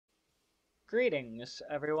Greetings,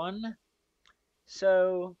 everyone.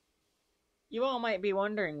 So, you all might be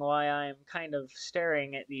wondering why I'm kind of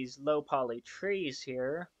staring at these low poly trees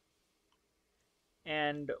here,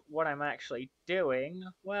 and what I'm actually doing.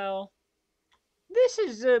 Well, this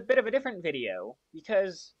is a bit of a different video,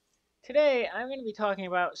 because today I'm going to be talking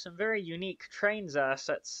about some very unique Trainz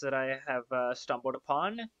assets that I have stumbled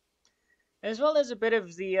upon, as well as a bit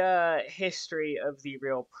of the history of the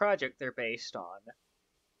real project they're based on.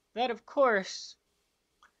 That, of course,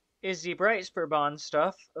 is the Breitspurbahn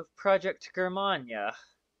stuff of Project Germania.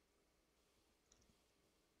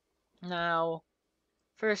 Now,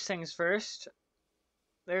 first things first,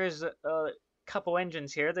 there's a couple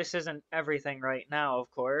engines here. This isn't everything right now,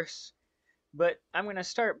 of course, but I'm going to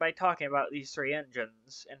start by talking about these three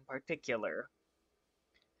engines in particular.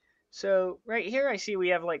 So, right here I see we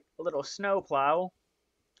have like a little snowplow,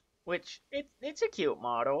 which it's a cute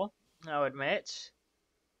model, I'll admit.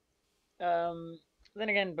 Um, then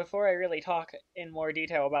again, before I really talk in more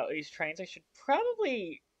detail about these trains, I should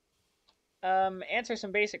probably answer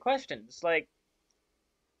some basic questions. Like,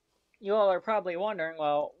 you all are probably wondering,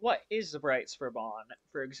 well, what is the Breitspurbahn,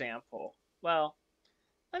 for example? Well,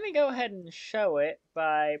 let me go ahead and show it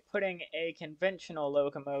by putting a conventional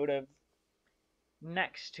locomotive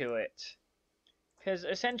next to it. Because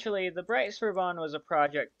essentially, the Breitspurbahn was a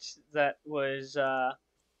project that was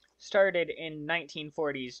started in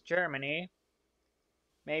 1940s Germany,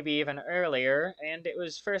 maybe even earlier, and it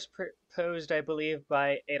was first proposed, I believe,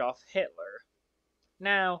 by Adolf Hitler.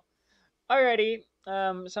 Now, already,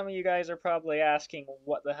 some of you guys are probably asking,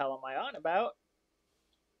 what the hell am I on about?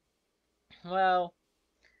 Well,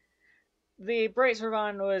 the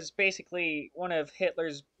Breitspurbahn was basically one of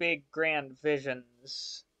Hitler's big grand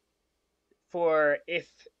visions for if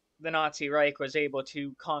the Nazi Reich was able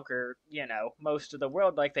to conquer, most of the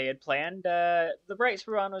world like they had planned. The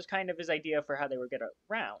Breitspurbahn was kind of his idea for how they would get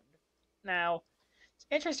around. Now, what's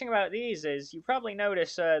interesting about these is you probably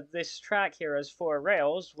notice this track here has four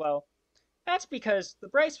rails. Well, that's because the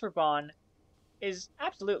Breitspurbahn is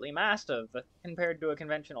absolutely massive compared to a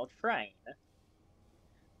conventional train.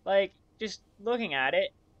 Like, just looking at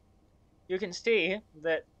it, you can see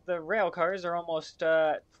that the rail cars are almost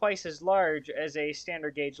twice as large as a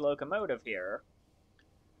standard gauge locomotive here,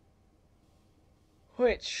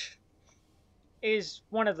 which is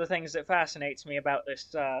one of the things that fascinates me about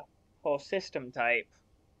this whole system type.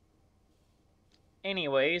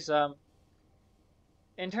 Anyways,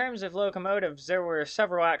 in terms of locomotives, there were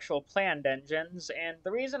several actual planned engines, and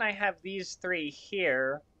the reason I have these three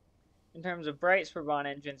here in terms of Breitspurbahn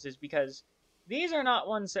engines is because these are not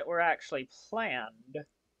ones that were actually planned,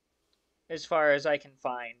 as far as I can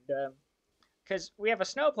find. Because we have a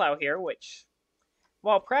snowplow here, which,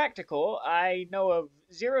 while practical, I know of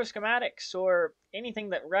zero schematics or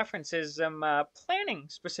anything that references them planning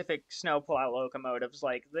specific snowplow locomotives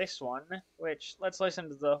like this one, which, let's listen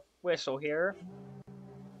to the whistle here.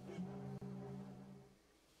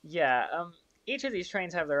 Yeah, each of these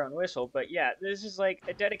trains have their own whistle, but yeah, this is like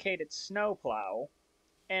a dedicated snowplow.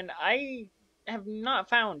 And I have not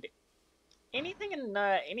found anything in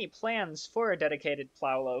any plans for a dedicated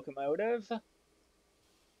plow locomotive,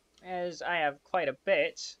 as I have quite a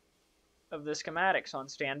bit of the schematics on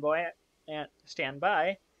standby.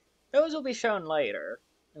 Those will be shown later,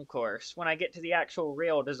 of course, when I get to the actual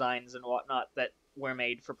real designs and whatnot that were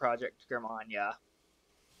made for Project Germania.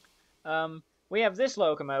 We have this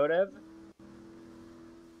locomotive,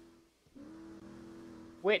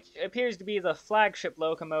 which appears to be the flagship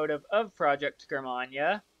locomotive of Project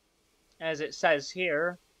Germania, as it says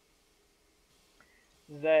here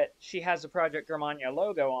that she has the Project Germania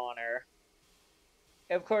logo on her.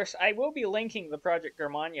 Of course, I will be linking the Project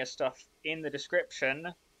Germania stuff in the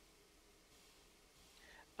description.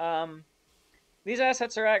 These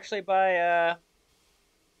assets are actually by,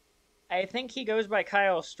 I think he goes by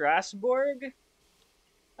Kyle Strasbourg.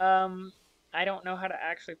 I don't know how to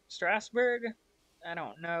actually, Strasbourg? I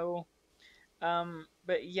don't know.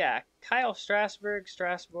 But yeah, Kyle Strasbourg,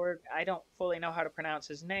 I don't fully know how to pronounce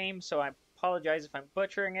his name, so I apologize if I'm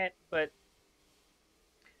butchering it, but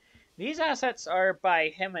these assets are by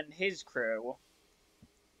him and his crew.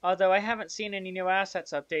 Although I haven't seen any new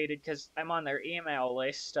assets updated because I'm on their email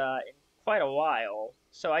list in quite a while,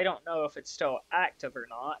 so I don't know if it's still active or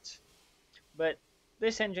not. But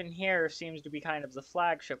this engine here seems to be kind of the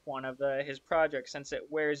flagship one of his project, since it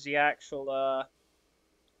wears the actual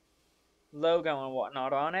logo and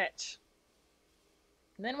whatnot on it.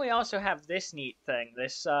 And then we also have this neat thing,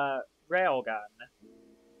 this railgun,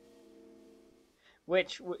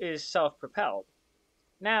 which is self-propelled.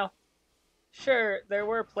 Now, sure, there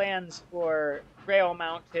were plans for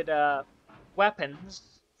rail-mounted weapons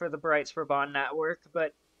for the Breitspurbahn network,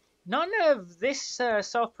 but none of this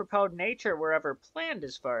self-propelled nature were ever planned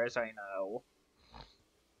as far as I know.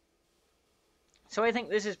 So I think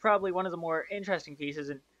this is probably one of the more interesting pieces,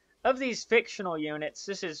 and of these fictional units,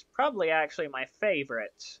 this is probably actually my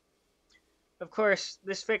favorite. Of course,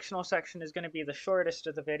 this fictional section is going to be the shortest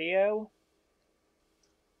of the video,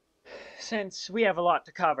 since we have a lot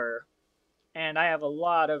to cover, and I have a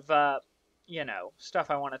lot of,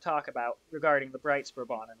 stuff I want to talk about regarding the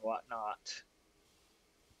Breitspurbahn and whatnot.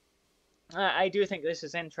 I do think this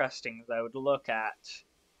is interesting, though, to look at,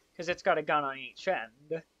 because it's got a gun on each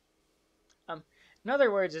end. In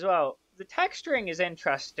other words, as well, the texturing is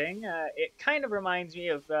interesting. It kind of reminds me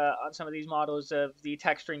of, on some of these models, of the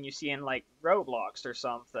texturing you see in, like, Roblox or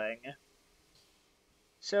something.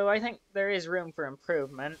 So I think there is room for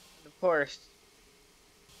improvement. Of course,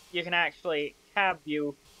 you can actually cab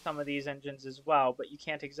view some of these engines as well, but you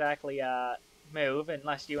can't exactly move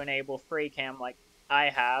unless you enable free cam like I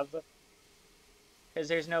have, because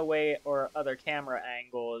there's no way or other camera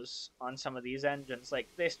angles on some of these engines. Like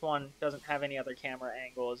this one doesn't have any other camera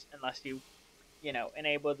angles unless you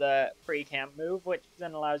enable the free cam move, which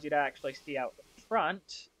then allows you to actually see out the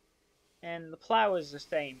front. And the plow is the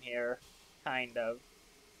same here, kind of.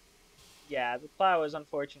 Yeah, the plow is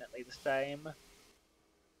unfortunately the same.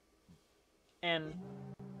 And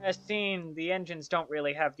as seen, the engines don't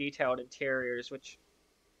really have detailed interiors, which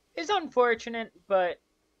is unfortunate, but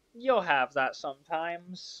you'll have that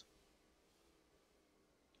sometimes.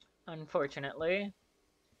 Unfortunately.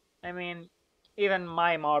 I mean, even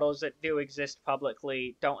my models that do exist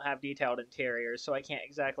publicly don't have detailed interiors, so I can't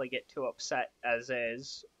exactly get too upset as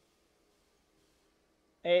is.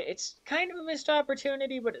 It's kind of a missed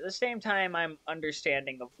opportunity, but at the same time, I'm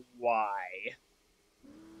understanding of why.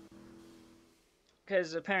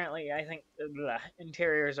 Because apparently, I think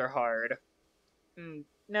interiors are hard.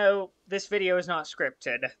 No, this video is not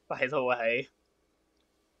scripted, by the way.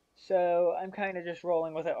 So I'm kind of just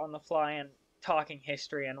rolling with it on the fly and talking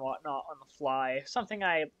history and whatnot on the fly. Something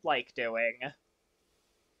I like doing.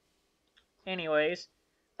 Anyways,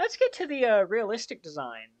 let's get to the realistic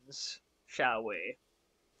designs, shall we?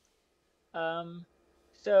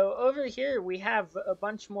 So over here we have a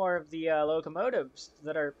bunch more of the locomotives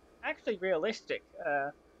that are actually realistic.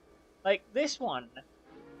 Like this one.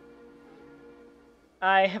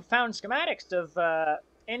 I have found schematics of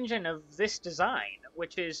engine of this design,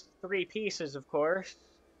 which is 3 pieces, of course.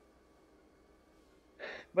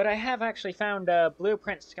 But I have actually found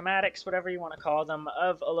blueprint schematics, whatever you want to call them,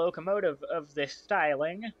 of a locomotive of this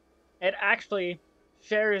styling. It actually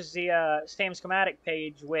shares the same schematic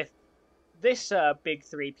page with this big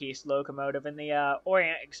 3-piece locomotive in the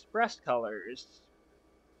Orient Express colors,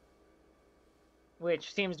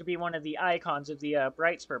 which seems to be one of the icons of the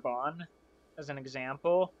Breitspurbahn, as an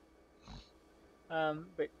example.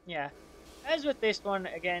 But yeah, as with this one,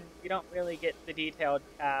 again, you don't really get the detailed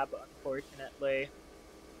cab, unfortunately.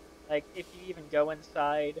 Like, if you even go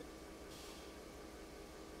inside,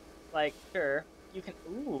 like, sure, you can,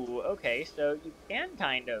 ooh, okay, so you can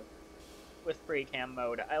kind of, with free cam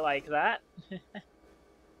mode. I like that.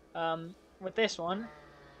 With this one,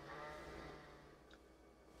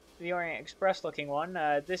 the Orient Express looking one,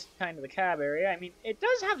 this is kind of the cab area. I mean, it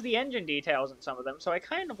does have the engine details in some of them, so I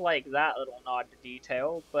kind of like that little nod to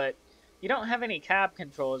detail, but you don't have any cab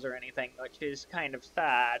controls or anything, which is kind of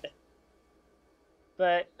sad.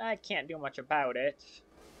 But I can't do much about it.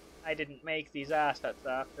 I didn't make these assets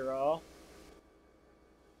after all.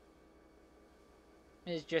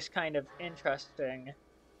 It's just kind of interesting.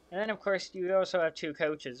 And then, of course, you also have 2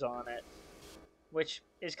 coaches on it, which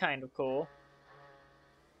is kind of cool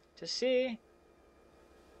to see.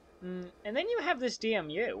 And then you have this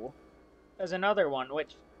DMU as another one,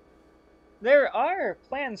 which there are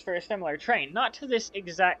plans for a similar train. Not to this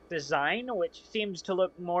exact design, which seems to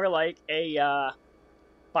look more like a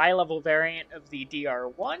bi-level variant of the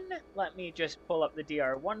DR1. Let me just pull up the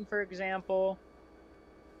DR1, for example.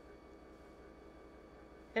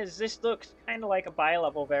 Because this looks kind of like a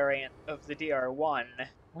bi-level variant of the DR1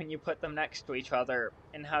 when you put them next to each other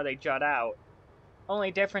and how they jut out.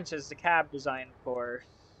 Only difference is the cab design, of course.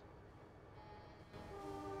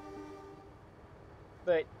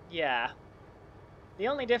 But, yeah. The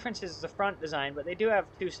only difference is the front design, but they do have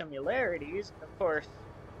 2 similarities. Of course,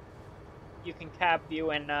 you can cab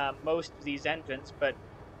view in most of these engines, but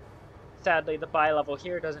sadly the bi-level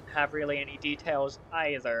here doesn't have really any details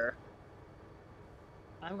either.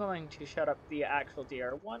 I'm going to shut up the actual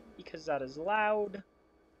DR1 because that is loud.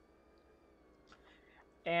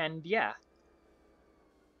 And yeah.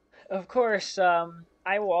 Of course,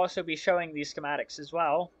 I will also be showing these schematics as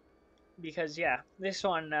well. because yeah, this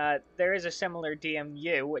one, there is a similar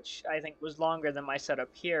DMU, which I think was longer than my setup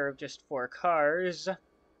here of just 4 cars.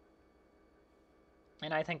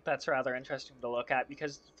 And I think that's rather interesting to look at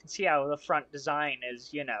because you can see how the front design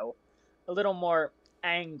is, you know, a little more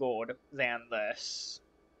angled than this.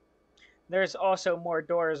 There's also more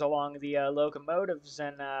doors along the locomotives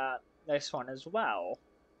in this one as well.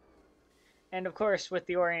 And of course, with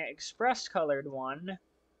the Orient Express colored one,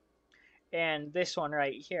 and this one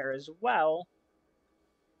right here as well,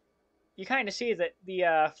 you kind of see that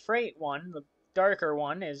the freight one, the darker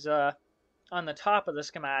one, is on the top of the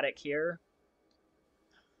schematic here.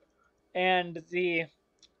 And the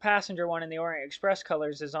passenger one in the Orient Express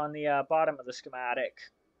colors is on the bottom of the schematic,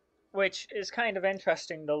 which is kind of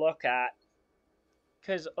interesting to look at,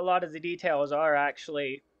 because a lot of the details are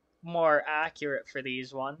actually more accurate for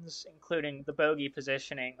these ones, including the bogie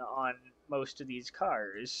positioning on most of these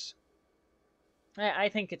cars. I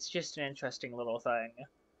think it's just an interesting little thing.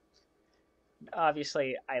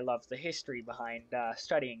 Obviously, I love the history behind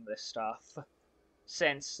studying this stuff,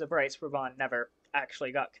 since the Breitspurbahn never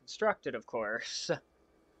actually got constructed, of course.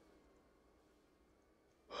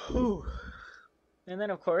 Whew. And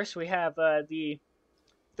then, of course, we have the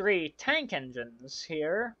 3 tank engines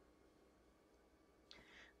here,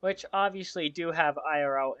 which obviously do have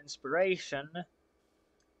IRL inspiration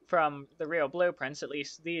from the real blueprints, at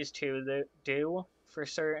least these two do, for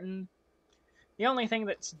certain. The only thing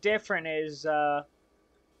that's different is the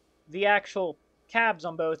actual cabs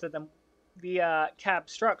on both of them. The cab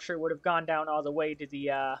structure would have gone down all the way to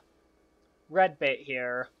the red bit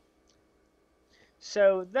here.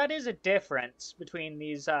 So that is a difference between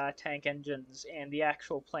these tank engines and the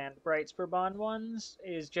actual planned Breitspurbahn ones,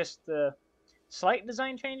 is just the slight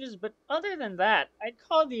design changes, but other than that, I'd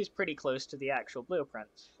call these pretty close to the actual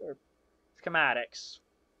blueprints, or schematics.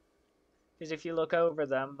 Because if you look over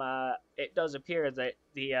them, it does appear that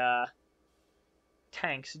the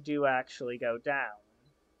tanks do actually go down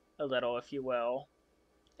a little, if you will.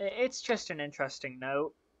 It's just an interesting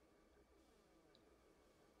note.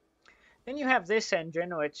 Then you have this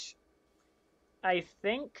engine, which I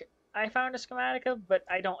think I found a schematic of, but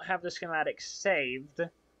I don't have the schematic saved.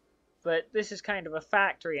 But this is kind of a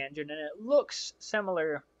factory engine, and it looks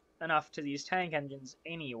similar enough to these tank engines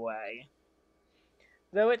anyway.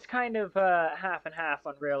 Though it's kind of half and half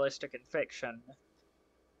on realistic and fiction.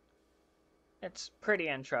 It's pretty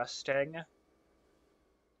interesting.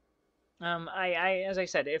 As I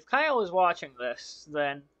said, if Kyle is watching this,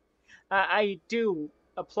 then I do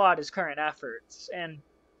applaud his current efforts, and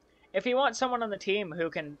if he wants someone on the team who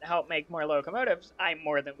can help make more locomotives, I'm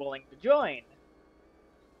more than willing to join.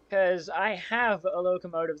 Because I have a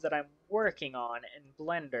locomotive that I'm working on in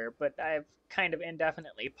Blender, but I've kind of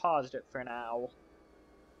indefinitely paused it for now.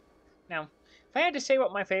 Now, if I had to say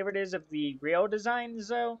what my favorite is of the real designs,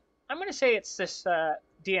 though, I'm going to say it's this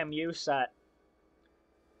DMU set,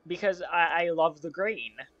 because I love the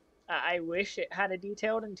green. I wish it had a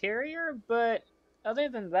detailed interior, but other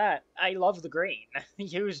than that, I love the green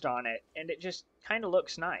used on it, and it just kind of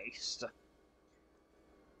looks nice.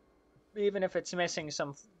 Even if it's missing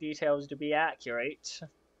some details to be accurate.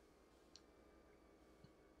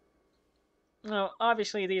 Now,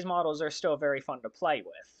 obviously, these models are still very fun to play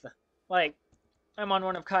with. Like, I'm on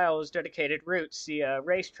one of Kyle's dedicated routes, the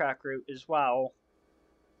racetrack route as well,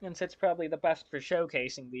 since it's probably the best for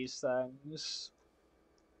showcasing these things.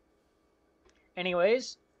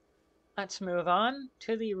 Anyways, let's move on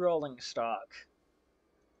to the rolling stock.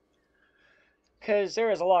 Because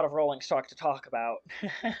there is a lot of rolling stock to talk about.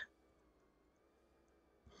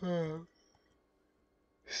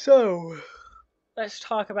 So, let's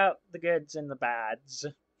talk about the goods and the bads.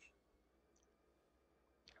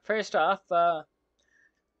 First off,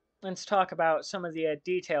 let's talk about some of the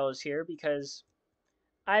details here, because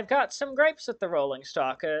I've got some gripes with the rolling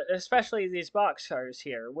stock, especially these boxcars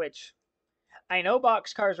here, which I know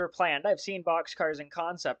boxcars were planned. I've seen boxcars in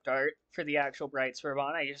concept art for the actual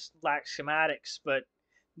Breitspurbahn. I just lack schematics, but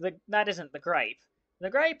that isn't the gripe. The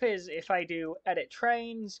gripe is if I do edit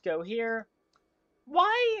trains, go here,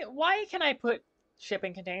 why can I put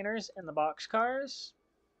shipping containers in the boxcars?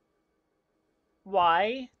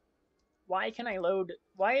 Why? Why can I load...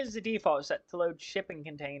 Why is the default set to load shipping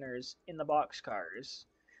containers in the boxcars?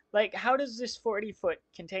 Like, how does this 40-foot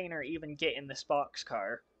container even get in this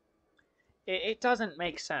boxcar? It doesn't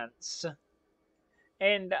make sense.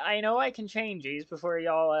 And I know I can change these before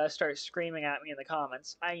y'all start screaming at me in the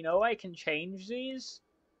comments. I know I can change these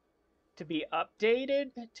to be updated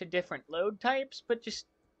to different load types, but just...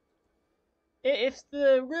 If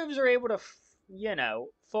the roofs are able to, you know,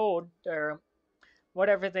 fold or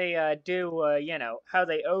whatever they do, how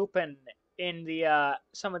they open in the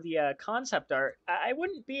some of the concept art, I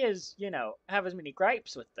wouldn't be as, have as many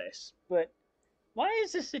gripes with this. But why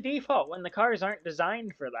is this the default when the cars aren't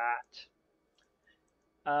designed for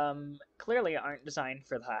that? Clearly aren't designed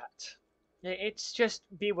for that. It's just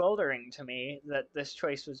bewildering to me that this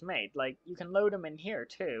choice was made. Like, you can load them in here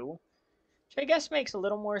too, which I guess makes a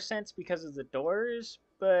little more sense because of the doors,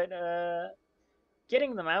 but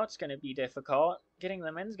getting them out's going to be difficult. Getting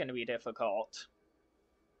them in's going to be difficult.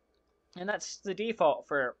 And that's the default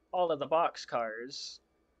for all of the box cars.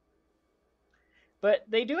 But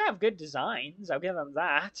they do have good designs, I'll give them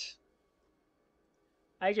that.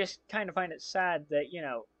 I just kind of find it sad that,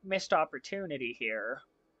 missed opportunity here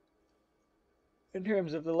in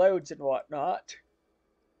terms of the loads and whatnot.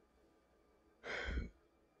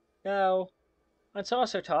 Now, let's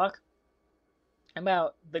also talk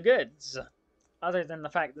about the goods, other than the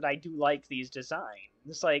fact that I do like these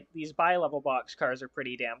designs. Like, these bi-level box cars are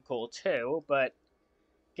pretty damn cool too, but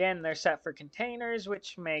again, they're set for containers,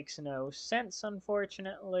 which makes no sense,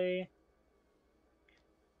 unfortunately.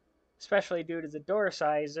 Especially due to the door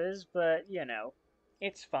sizes, but,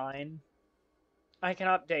 it's fine. I can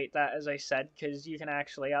update that, as I said, because you can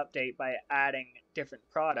actually update by adding different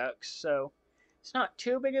products, so it's not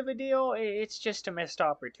too big of a deal, it's just a missed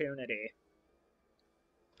opportunity.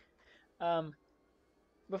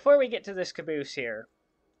 Before we get to this caboose here,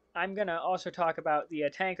 I'm going to also talk about the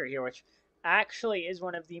tanker here, which actually is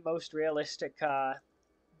one of the most realistic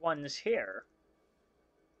ones here,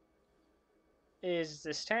 is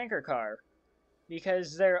this tanker car.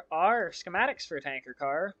 Because there are schematics for a tanker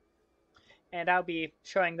car, and I'll be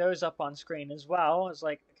showing those up on screen as well as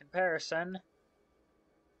like a comparison,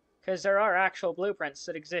 because there are actual blueprints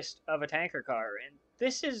that exist of a tanker car, and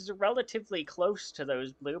this is relatively close to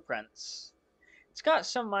those blueprints. It's got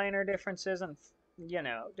some minor differences and,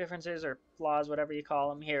 differences or flaws, whatever you call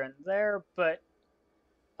them, here and there, but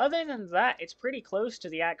other than that, it's pretty close to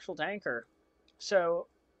the actual tanker. So,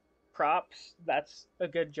 props, that's a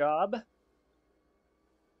good job.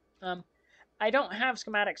 I don't have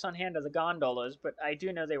schematics on hand of the gondolas, but I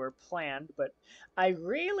do know they were planned. But I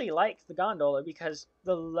really like the gondola because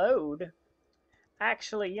the load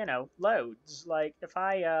actually, loads. Like, if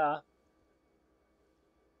I,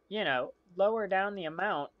 lower down the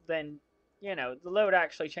amount, then, the load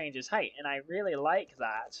actually changes height. And I really like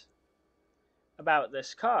that about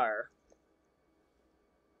this car.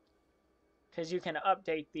 Because you can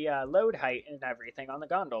update the load height and everything on the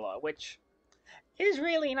gondola, which is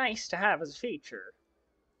really nice to have as a feature.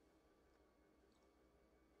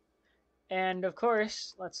 And of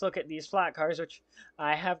course, let's look at these flat cars, which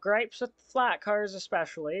I have gripes with flat cars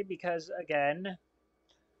especially because, again,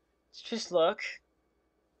 let's just look.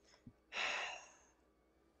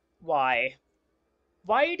 Why?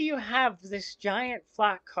 Why do you have this giant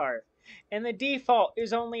flat car and the default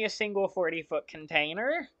is only a single 40-foot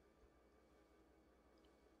container?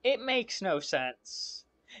 It makes no sense.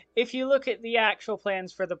 If you look at the actual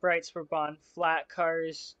plans for the Breitspurbahn flat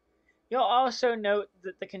cars, you'll also note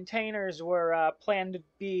that the containers were planned to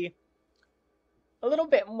be a little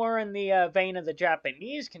bit more in the vein of the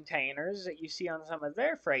Japanese containers that you see on some of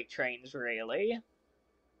their freight trains, really.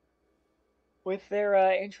 With their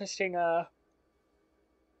interesting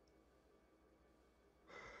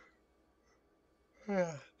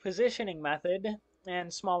positioning method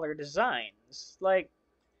and smaller designs. Like,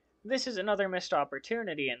 this is another missed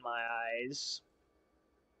opportunity in my eyes.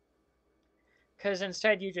 Because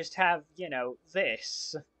instead you just have,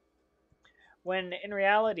 this. When in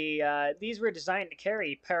reality, these were designed to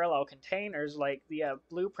carry parallel containers like the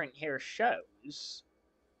blueprint here shows.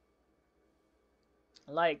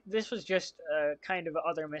 Like, this was just a kind of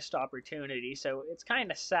other missed opportunity, so it's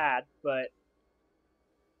kind of sad, but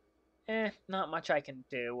not much I can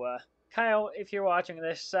do. Kyle, if you're watching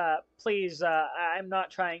this, please, I'm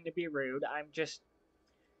not trying to be rude. I'm just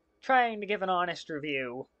trying to give an honest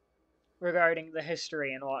review regarding the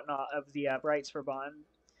history and whatnot of the Breitspurbahn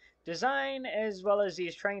design, as well as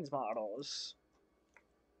these Trainz models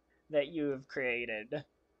that you've created.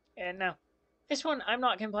 And now, this one, I'm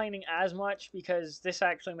not complaining as much because this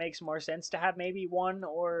actually makes more sense to have maybe 1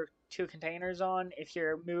 or 2 containers on if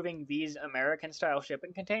you're moving these American-style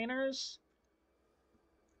shipping containers.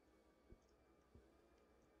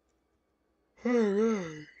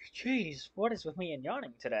 Jeez, what is with me and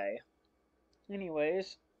yawning today?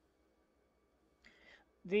 Anyways,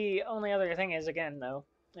 the only other thing is, again, though,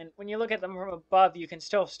 and when you look at them from above, you can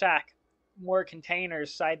still stack more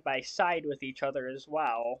containers side by side with each other as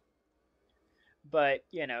well. But,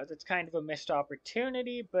 that's kind of a missed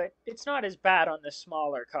opportunity, but it's not as bad on the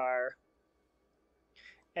smaller car.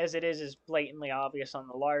 as it is blatantly obvious on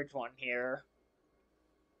the large one here.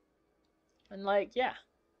 And like, yeah.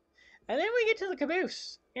 And then we get to the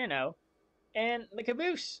caboose, you know. And the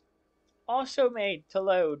caboose also made to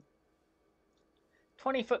load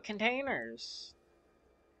 20-foot containers.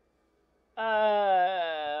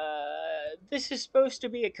 This is supposed to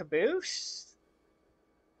be a caboose?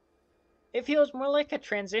 It feels more like a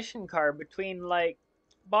transition car between, like,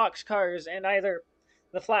 box cars and either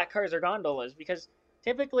the flat cars or gondolas, because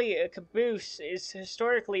typically a caboose is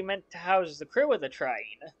historically meant to house the crew of the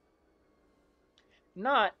train,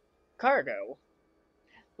 not cargo.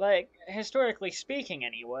 Like, historically speaking,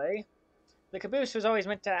 anyway. The caboose was always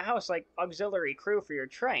meant to house, like, auxiliary crew for your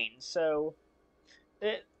train, so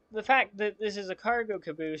the fact that this is a cargo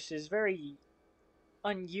caboose is very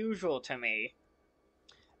unusual to me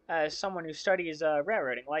as someone who studies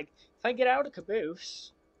railroading. Like, if I get out a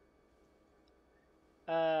caboose,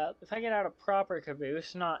 if I get out a proper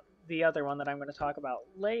caboose, not the other one that I'm going to talk about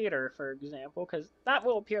later, for example, because that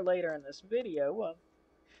will appear later in this video,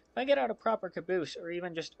 if I get out a proper caboose, or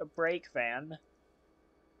even just a brake van,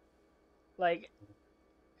 like,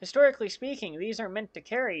 historically speaking, these are meant to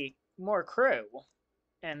carry more crew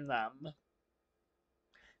in them.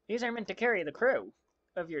 These are meant to carry the crew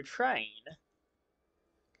of your train,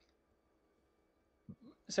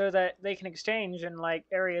 so that they can exchange in, like,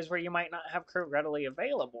 areas where you might not have crew readily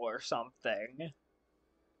available or something.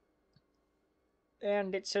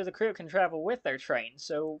 And it's so the crew can travel with their train,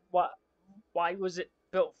 so why was it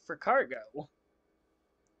built for cargo?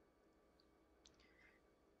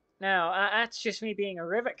 Now, that's just me being a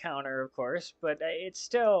rivet counter, of course, but it's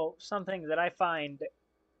still something that I find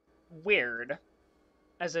weird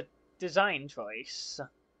as a design choice.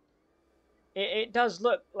 It does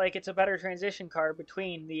look like it's a better transition car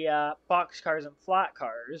between the box cars and flat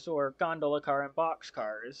cars, or gondola car and box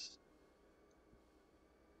cars.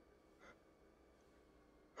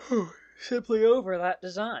 Simply over that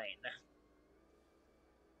design.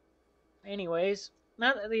 Anyways,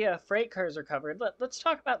 now that the freight cars are covered, let's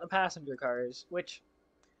talk about the passenger cars, which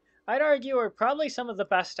I'd argue are probably some of the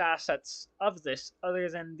best assets of this, other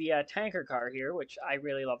than the tanker car here, which I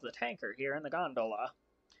really love the tanker here, and the gondola.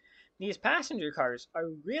 These passenger cars are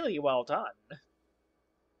really well done.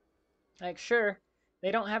 Like, sure, they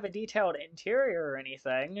don't have a detailed interior or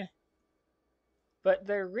anything, but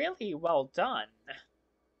they're really well done.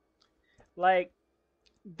 Like,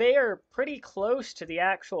 they are pretty close to the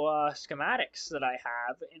actual schematics that I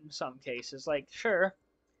have in some cases. Like, sure,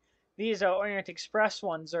 these Orient Express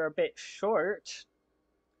ones are a bit short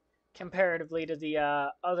comparatively to the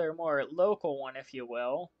other more local one, if you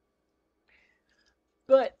will.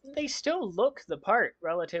 But they still look the part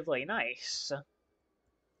relatively nice.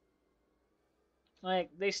 Like,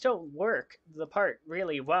 they still work the part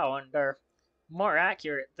really well and are more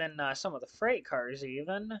accurate than some of the freight cars,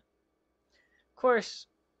 even. Of course,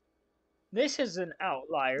 this is an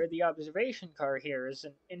outlier. The observation car here is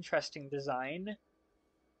an interesting design,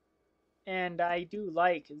 and I do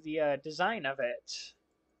like the design of it.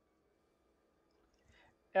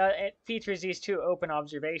 It features these two open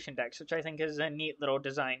observation decks, which I think is a neat little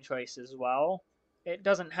design choice as well. It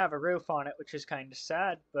doesn't have a roof on it, which is kind of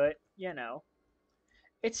sad, but, you know,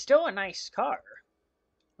 it's still a nice car.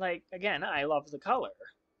 Like, again, I love the color.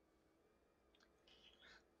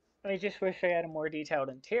 I just wish I had a more detailed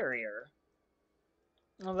interior.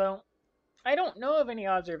 Although, I don't know of any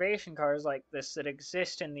observation cars like this that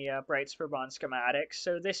exist in the Breitspurbahn schematics,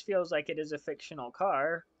 so this feels like it is a fictional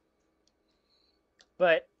car.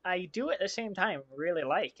 But I do at the same time really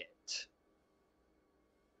like it,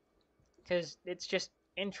 because it's just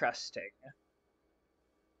interesting.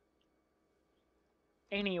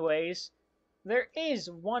 Anyways, there is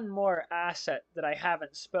one more asset that I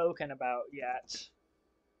haven't spoken about yet.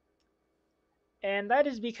 And that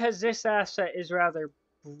is because this asset is rather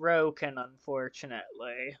broken,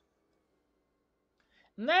 unfortunately.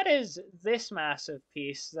 And that is this massive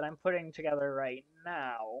piece that I'm putting together right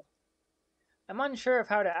now. I'm unsure of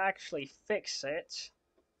how to actually fix it,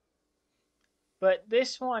 but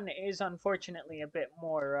this one is unfortunately a bit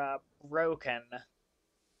more broken.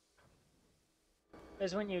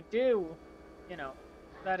 Because when you do, you know,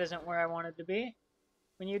 that isn't where I wanted to be.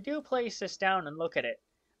 When you do place this down and look at it,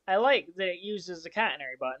 I like that it uses the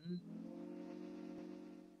catenary button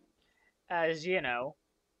as, you know,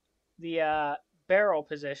 the barrel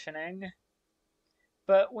positioning.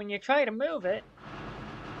 But when you try to move it,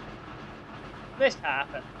 this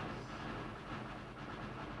happens.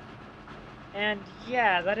 And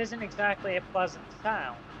yeah, that isn't exactly a pleasant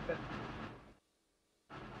sound.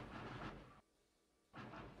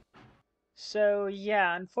 So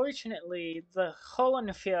yeah, unfortunately, the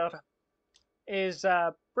Hollenfjord is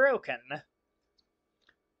broken.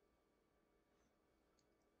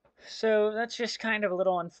 So that's just kind of a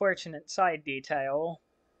little unfortunate side detail.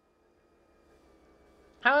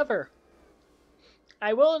 However,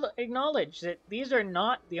 I will acknowledge that these are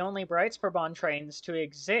not the only Breitspurbahn trains to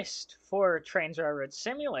exist for Trainz Railroad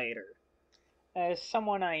Simulator, as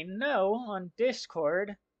someone I know on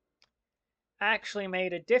Discord actually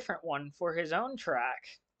made a different one for his own track,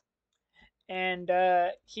 and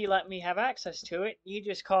he let me have access to it. He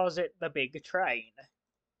just calls it the Big Train.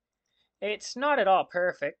 It's not at all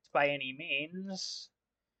perfect by any means.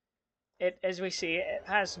 As we see, it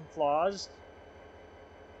has some flaws,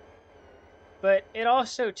 but it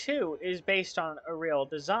also too is based on a real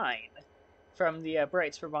design from the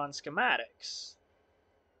Breitspurbahn schematics.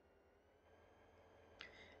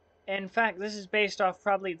 In fact, this is based off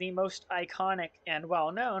probably the most iconic and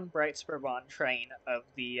well-known Breitspurbahn train of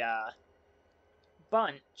the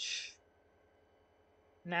bunch.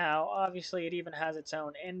 Now, obviously, it even has its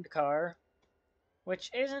own end car,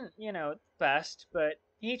 which isn't, best, but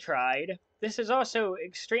he tried. This is also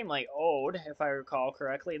extremely old, if I recall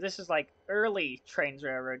correctly. This is like early Trainz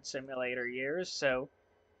Railroad Simulator years, so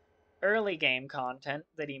early game content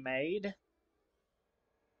that he made.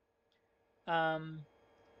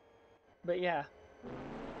 But yeah.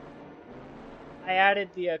 I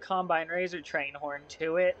added the Combine Razor train horn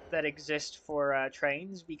to it that exists for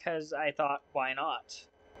trains because I thought, why not?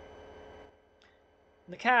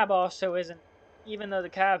 The cab also isn't, even though the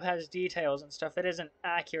cab has details and stuff, it isn't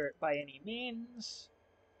accurate by any means.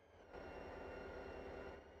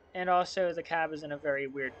 And also the cab is in a very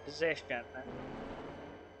weird position.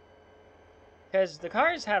 Because the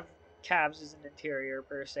cars have cabs as an interior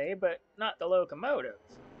per se, but not the locomotive.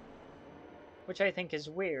 Which I think is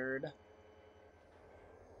weird.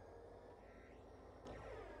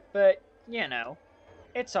 But,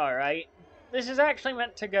 it's alright. This is actually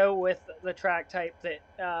meant to go with the track type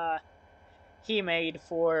that he made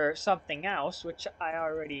for something else, which I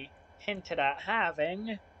already hinted at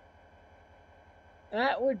having.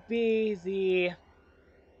 That would be the...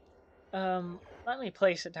 let me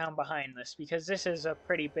place it down behind this, because this is a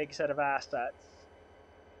pretty big set of assets.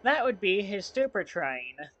 That would be his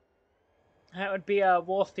Supertrain. That would be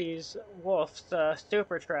Wolf's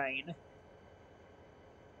Supertrain.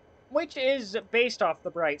 Which is based off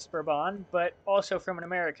the Breitspurbahn, but also from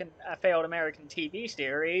a failed American TV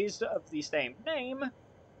series of the same name.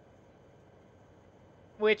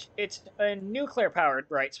 Which, it's a nuclear-powered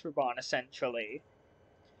Breitspurbahn, essentially.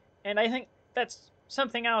 And I think that's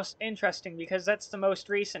something else interesting, because that's the most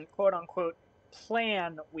recent quote-unquote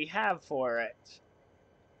plan we have for it.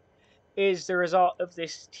 Is the result of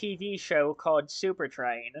this TV show called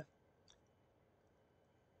Supertrain.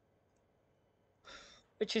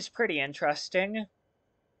 Which is pretty interesting.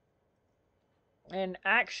 And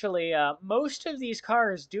actually, most of these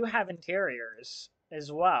cars do have interiors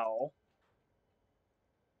as well.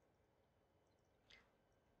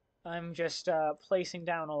 I'm just placing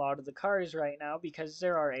down a lot of the cars right now because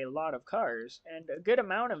there are a lot of cars, and a good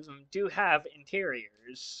amount of them do have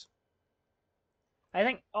interiors. I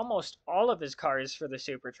think almost all of his cars for the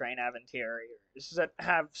Supertrain have interiors that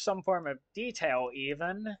have some form of detail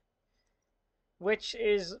even, which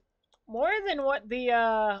is more than what the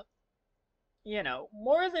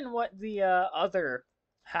other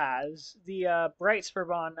has. The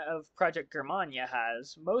Breitspurbahn of Project Germania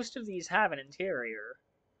has. Most of these have an interior.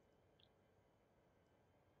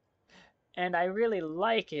 And I really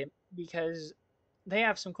like it because they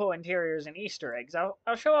have some cool interiors and Easter eggs. I'll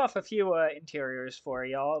show off a few interiors for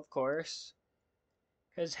y'all, of course.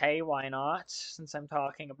 Because, hey, why not, since I'm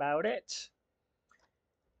talking about it.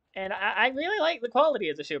 And I really like the quality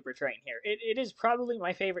of the Supertrain here. It is probably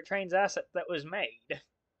my favorite Trainz asset that was made.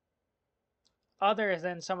 Other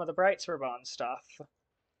than some of the Breitspurbahn stuff.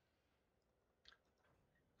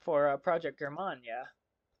 For Project Germania.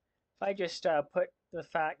 If I just put the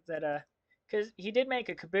fact that, because he did make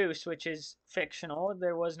a caboose, which is fictional.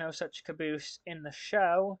 There was no such caboose in the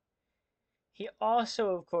show. He also,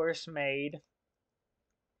 of course,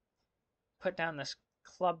 put down this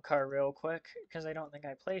club car real quick, because I don't think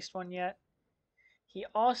I placed one yet. He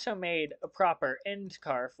also made a proper end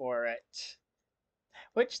car for it.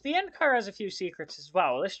 Which, the end car has a few secrets as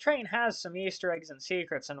well. This train has some Easter eggs and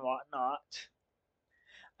secrets and whatnot.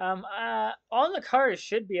 All the cars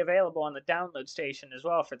should be available on the download station as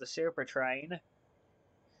well for the Supertrain.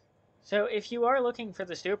 So if you are looking for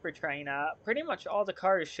the Supertrain, pretty much all the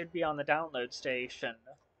cars should be on the download station.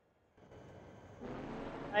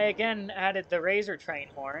 I again added the Razor train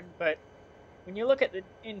horn, but when you look at the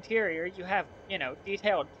interior, you have,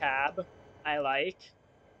 detailed cab, I like.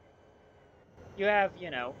 You have,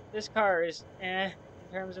 this car is in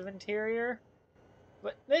terms of interior,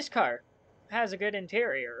 but this car has a good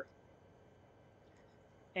interior.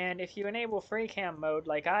 And if you enable free cam mode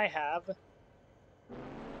like I have,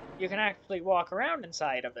 you can actually walk around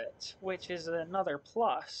inside of it, which is another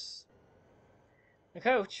plus. The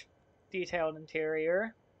coach, detailed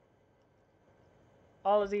interior.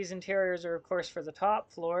 All of these interiors are, of course, for the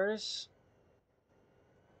top floors.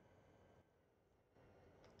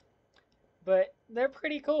 But they're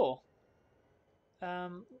pretty cool.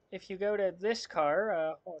 If you go to this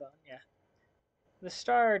car, hold on, yeah. The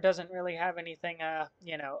Star doesn't really have anything,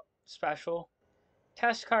 special.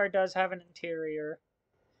 Test car does have an interior.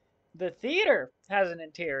 The theater has an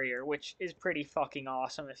interior, which is pretty fucking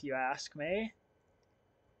awesome if you ask me.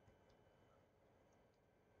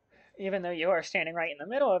 Even though you are standing right in the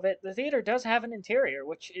middle of it, the theater does have an interior,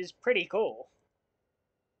 which is pretty cool.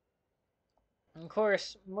 Of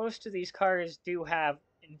course, most of these cars do have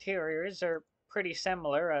interiors. They're pretty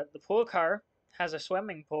similar. The pool car has a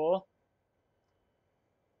swimming pool,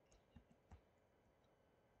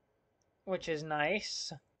 which is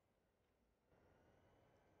nice.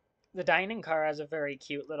 The dining car has a very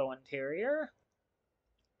cute little interior.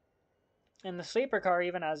 And the sleeper car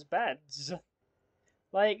even has beds.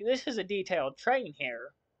 Like, this is a detailed train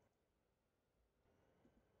here.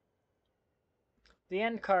 The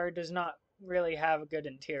end car does not really have a good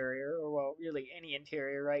interior, or, well, really any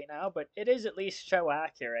interior right now, but it is at least show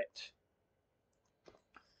accurate.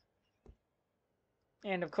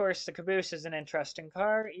 And, of course, the Caboose is an interesting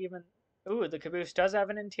car, even... Ooh, the Caboose does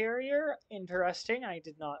have an interior? Interesting. I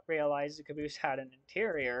did not realize the Caboose had an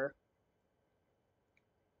interior.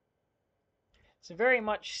 It's very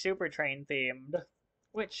much Supertrain themed,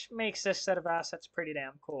 which makes this set of assets pretty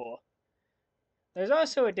damn cool. There's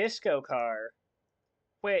also a disco car,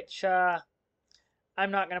 which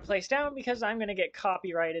I'm not going to place down because I'm going to get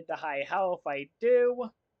copyrighted to high hell if I do.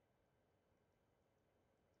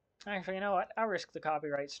 Actually, you know what? I'll risk the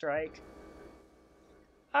copyright strike.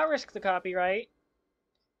 I'll risk the copyright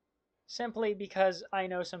simply because I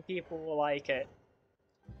know some people will like it.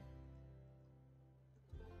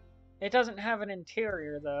 It doesn't have an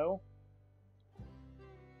interior, though.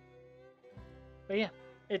 But yeah,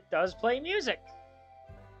 it does play music.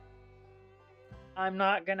 I'm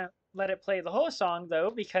not gonna let it play the whole song,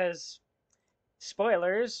 though, because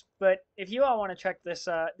spoilers. But if you all want to check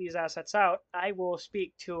these assets out, I will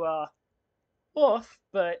speak to Wolf,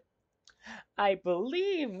 but I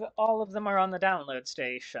believe all of them are on the download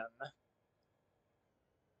station.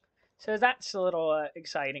 So that's a little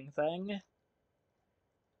exciting thing.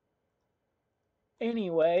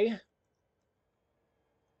 Anyway,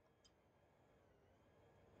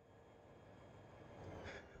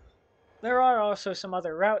 there are also some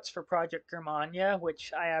other routes for Project Germania,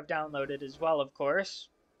 which I have downloaded as well, of course.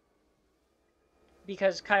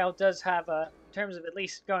 Because Kyle does have in terms of at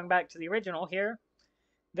least going back to the original here,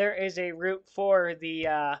 there is a route for the,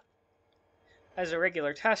 as a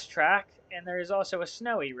regular test track, and there is also a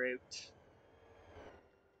snowy route.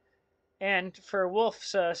 And for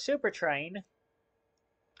Wolf's Supertrain,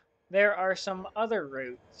 there are some other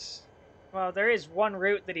routes. Well, there is one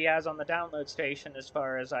route that he has on the download station, as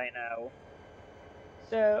far as I know.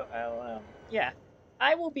 So, yeah.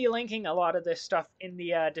 I will be linking a lot of this stuff in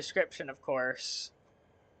the description, of course.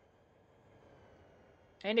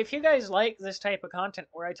 And if you guys like this type of content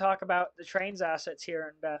where I talk about the Trainz assets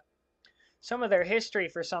here and some of their history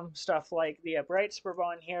for some stuff like the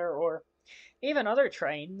Breitspurbahn here, or even other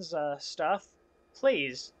trains stuff,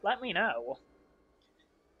 please let me know.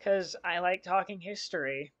 Because I like talking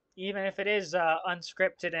history, even if it is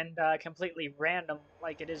unscripted and completely random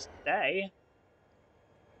like it is today.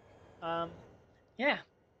 Yeah,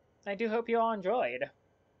 I do hope you all enjoyed.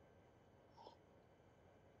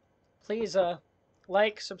 Please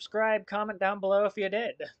like, subscribe, comment down below if you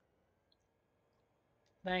did.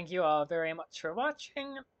 Thank you all very much for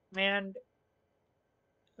watching, and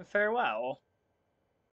farewell.